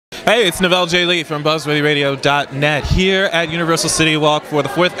Hey, it's Novell J. Lee from BuzzWorthyRadio.net here at Universal CityWalk for the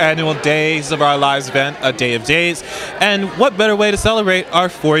 4th annual Days of Our Lives event, A Day of Days. And what better way to celebrate our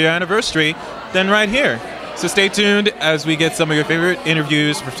 4-year anniversary than right here? So stay tuned as we get some of your favorite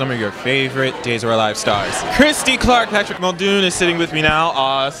interviews from some of your favorite Days of Our Lives stars. Christie, Clark, Patrick, Muldoon is sitting with me now.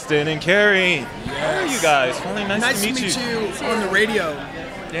 Austin and Carrie. Yes. How are you guys? Really nice to meet you on the radio.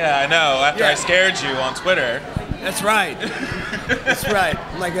 Yeah, I know. After I scared you on Twitter. That's right. That's right.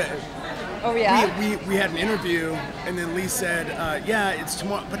 Like, oh yeah. We had an interview, and then Lee said, "Yeah, it's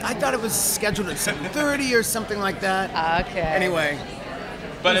tomorrow." But I thought it was scheduled at 7:30 or something like that. Okay. Anyway.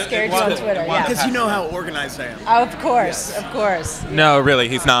 But he scared you on Twitter, yeah. Because you know how organized I am. Oh, of course, Yes. of course. No, really,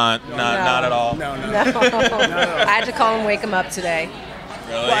 he's not. Not at all. No. I had to call and wake him up today.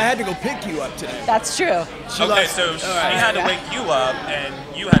 Really? Well, I had to go pick you up today. That's true. Okay, so she had to wake you up, and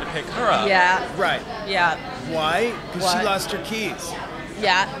you had to pick her up. Yeah. Right. Yeah. Why? Because she What? lost her keys.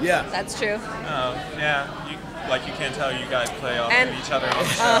 Yeah. Yeah. That's true. Oh, yeah. You can't tell you guys play off And- of each other on the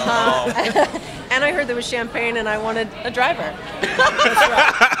show at all. And I heard there was champagne, and I wanted a driver. That's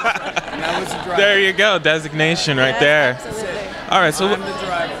right. And I was the driver. There you go, designation right there. Absolutely. All right, so I'm the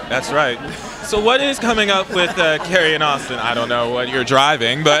driver. that's right. So what is coming up with Carrie and Austin? I don't know what you're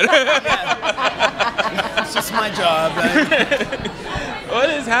driving, but It's just my job. Right? what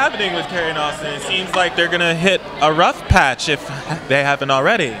is happening with Carrie and Austin? It seems like they're gonna hit a rough patch if they haven't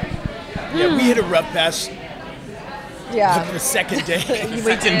already. Yeah, we hit a rough patch Yeah. the second day.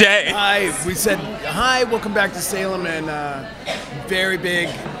 Second day. Hi, we said, hi, welcome back to Salem, and very big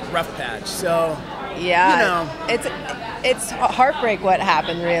rough patch. So, Yeah. you know. It's heartbreak what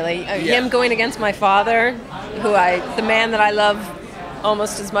happened, really. Yeah. Him going against my father, the man that I love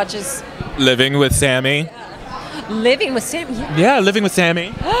almost as much as Living with Sammy. living with Sam. Yeah, living with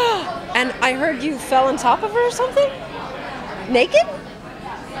Sammy. And I heard you fell on top of her or something? Naked?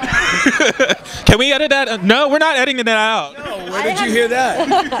 Can we edit that? No, we're not editing that out. Oh, where did you hear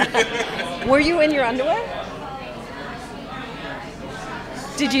that? Were you in your underwear?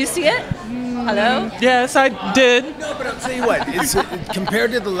 Did you see it? Hello? Yes, I did. No, but I'll tell you what,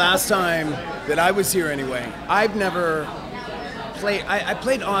 compared to the last time that I was here anyway, I've never played, I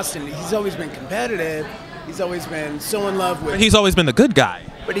played Austin. He's always been competitive. He's always been so in love with, He's always been the good guy.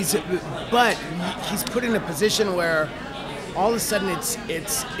 but he's put in a position where all of a sudden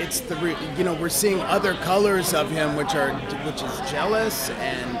we're seeing other colors of him, which is jealous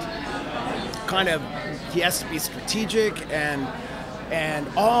and kind of, he has to be strategic and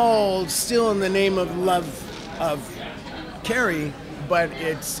all still in the name of love of Carrie, but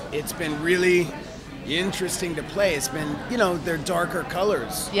it's been really interesting to play. It's been, they're darker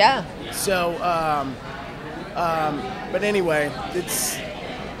colors. Yeah. So, but anyway, it's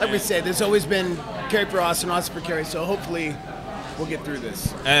like we say, there's always been Carrie for Austin, Austin for Carrie. So hopefully, we'll get through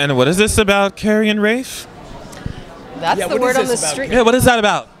this. And what is this about Carrie and Rafe? That's Yeah, the what word is on the this about? street. Yeah, what is that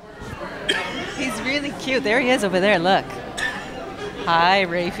about? He's really cute. There he is over there. Look. Hi,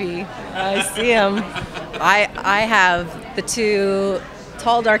 Rafe. I see him. I have the two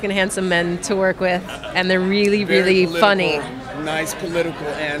tall, dark, and handsome men to work with, and they're really, Very really funny. Nice political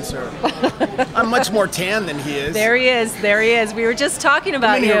answer. I'm much more tan than he is. There he is. There he is. We were just talking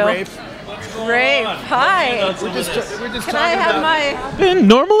about Come in you. here, Rafe. Rafe, hi. We're just Can talking I have about. my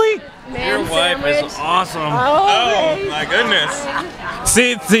Normally? man Your wife sandwich? is awesome. Oh, Rafe. My goodness.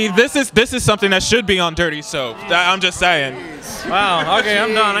 See, this is something that should be on Dirty Soap. I'm just saying. Wow. Okay,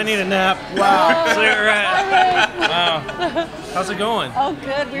 I'm done. I need a nap. Wow. Cigarette. Wow. How's it going? Oh,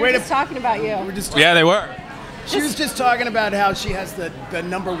 good. We were Wait a- just talking about you. We're just. Yeah, they were. She was just talking about how she has the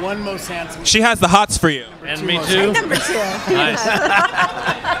number one most handsome. She has the hots for you. And me most too. Number 2. Nice.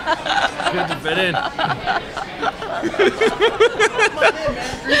 Good to fit in.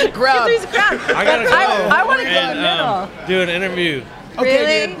 crowd. There's a crowd. I gotta go. I want to go in the and middle. do an interview.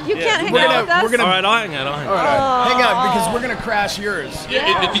 Okay, Really? dude. You can't hang We're out gonna- with us? we're gonna- All right, I'll hang out. All right, hang out because we're gonna crash yours.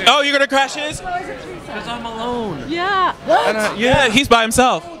 Oh, you're gonna crash his? Because I'm alone. Yeah. Yeah, he's by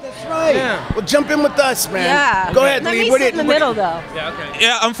himself. That's right. Yeah. Well, jump in with us, man. Yeah. Go ahead, Let Lee. me What sit in the what- middle, though. Yeah, okay.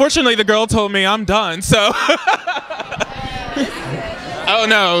 Yeah, unfortunately, the girl told me I'm done, so. Oh,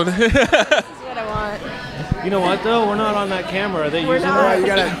 no. This is what I want. You know what, though? We're not on that camera. Are they We're using not. All that? right, you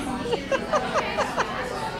gotta.